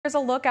Here's a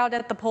look out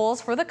at the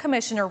polls for the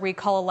commissioner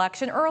recall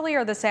election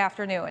earlier this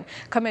afternoon.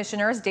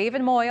 Commissioners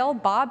David Moyle,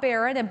 Bob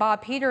Barron, and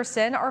Bob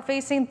Peterson are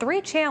facing 3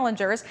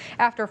 challengers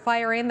after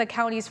firing the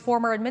county's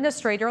former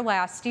administrator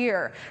last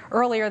year.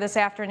 Earlier this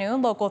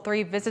afternoon, Local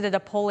 3 visited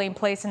a polling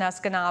place in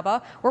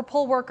Escanaba where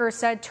poll workers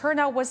said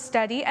turnout was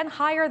steady and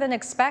higher than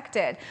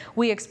expected.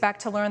 We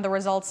expect to learn the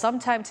results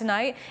sometime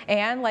tonight,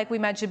 and like we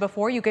mentioned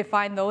before, you can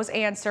find those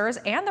answers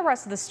and the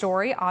rest of the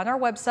story on our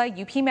website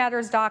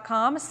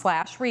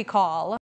upmatters.com/recall.